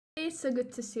so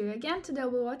good to see you again. Today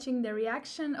we're watching the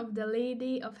reaction of the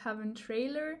Lady of Heaven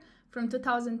trailer from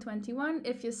 2021.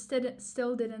 If you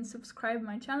still didn't subscribe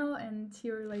my channel and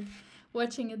you're like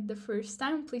watching it the first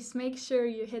time, please make sure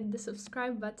you hit the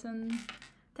subscribe button.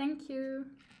 Thank you.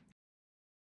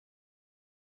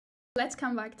 Let's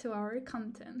come back to our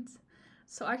content.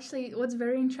 So actually, what's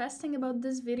very interesting about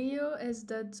this video is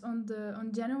that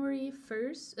on January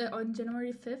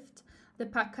 5th, the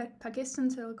Pakistan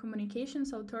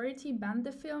Telecommunications Authority banned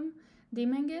the film,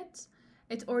 deeming it.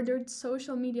 It ordered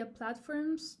social media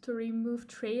platforms to remove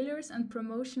trailers and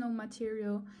promotional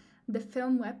material. The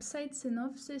film website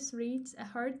synopsis reads, "A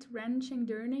heart-wrenching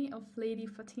journey of Lady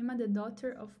Fatima, the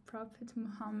daughter of Prophet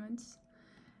Muhammad."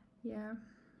 Yeah.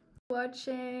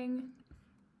 Watching.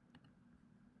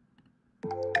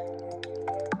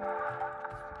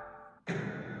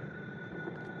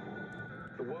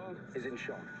 The world is in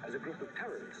shock as a group of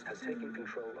terrorists has taken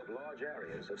control of large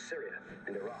areas of Syria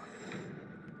and Iraq.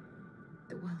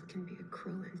 The world can be a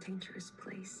cruel and dangerous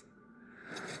place.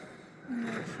 I'm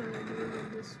not sure I agree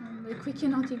with this one. Like, we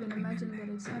cannot even imagine that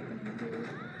it's happening here.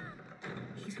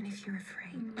 Even if you're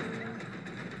afraid,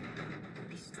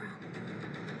 be strong.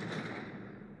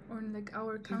 Or in like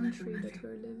our country that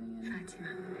we're living in. Fatima.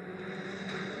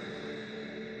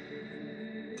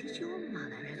 Did your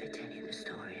mother ever tell you the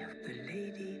story of the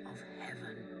Lady of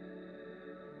Heaven?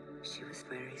 She was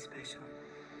very special.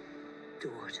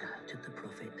 Daughter to the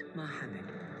Prophet Muhammad.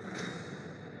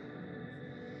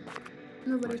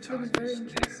 No, but it looks very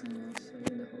interesting also,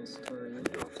 the whole story. And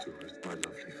afterwards, my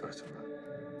lovely Fatima,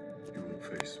 you will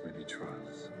face many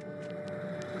trials.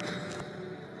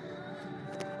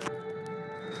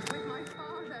 With my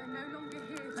father no longer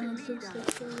here to And it lead looks us,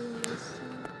 like so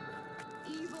realistic.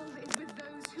 evil is with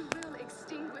those who will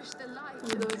extinguish the light.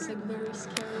 Although it's like very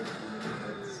scary for me,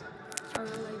 but I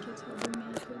really like it how they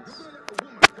make it. A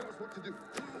woman tell us what to do.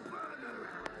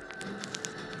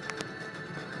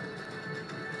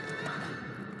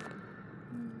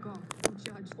 God will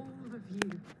judge all of you.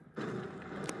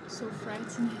 So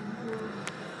frightening. Whoa.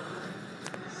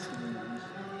 So much.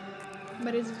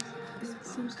 But it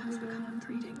seems to be very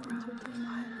entertaining.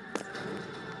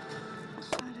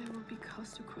 Shadow will be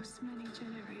cast across many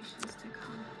generations to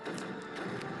come.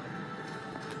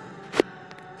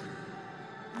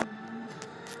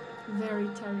 Very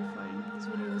terrifying. This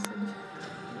video is like,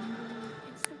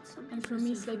 and for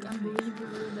me it's like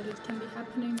unbelievable that it can be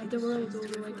happening at the world,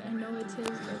 although like I know it is,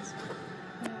 but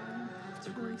yeah, it's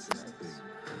really sucks.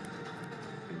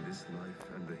 In this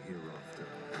life and the hereafter,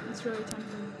 It's really time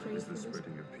to pray is for the this.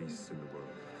 spreading of peace in the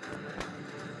world.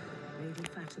 Lady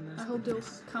Fatima. I hope they'll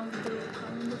come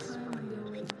in the time and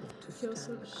they'll like feel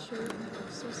so sure and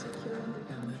like so secure in their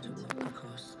No matter country what the too.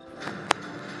 cost.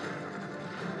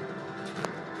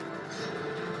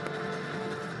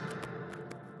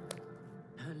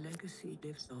 Her legacy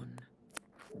lives on.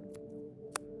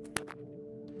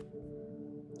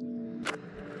 Yeah.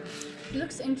 It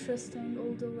looks interesting,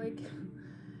 although like,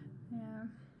 yeah,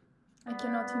 I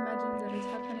cannot imagine that it's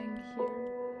happening here,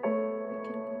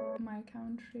 like in my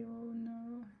country. Oh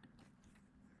no.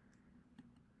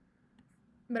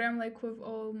 But I'm like with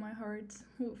all my heart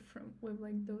with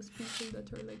like those people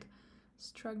that are like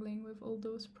struggling with all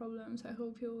those problems. I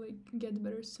hope you'll like get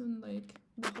better soon, like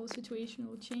the whole situation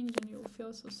will change and you'll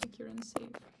feel so secure and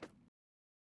safe.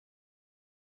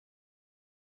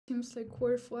 Seems like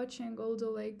worth watching,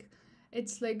 although like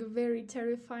it's like very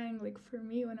terrifying. Like for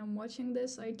me when I'm watching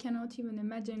this, I cannot even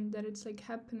imagine that it's like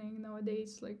happening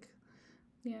nowadays. Like,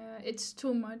 yeah, it's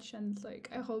too much, and like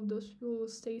I hope those people will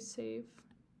stay safe.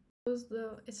 Was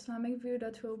the Islamic view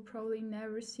that we'll probably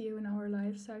never see in our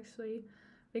lives actually,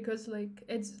 because like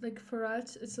it's like for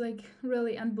us it's like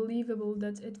really unbelievable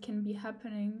that it can be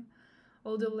happening,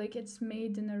 although like it's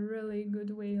made in a really good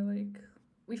way. Like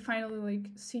we finally like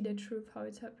see the truth how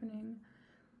it's happening.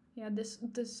 Yeah,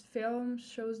 this film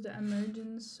shows the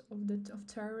emergence of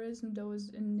terrorism that was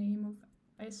in the name of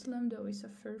Islam that we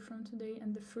suffer from today,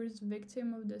 and the first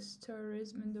victim of this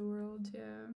terrorism in the world.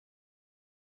 Yeah.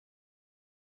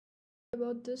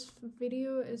 About this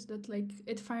video is that like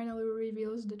it finally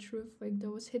reveals the truth like that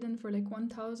was hidden for like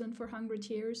 1,400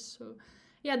 years. So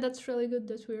yeah, that's really good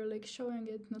that we're like showing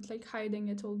it, not like hiding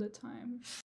it all the time.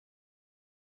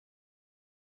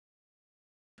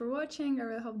 For watching, I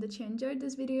really hope that you enjoyed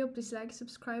this video. Please like,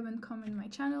 subscribe and comment my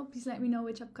channel. Please let me know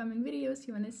which upcoming videos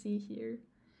you want to see here.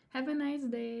 Have a nice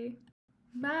day.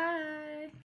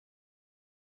 Bye.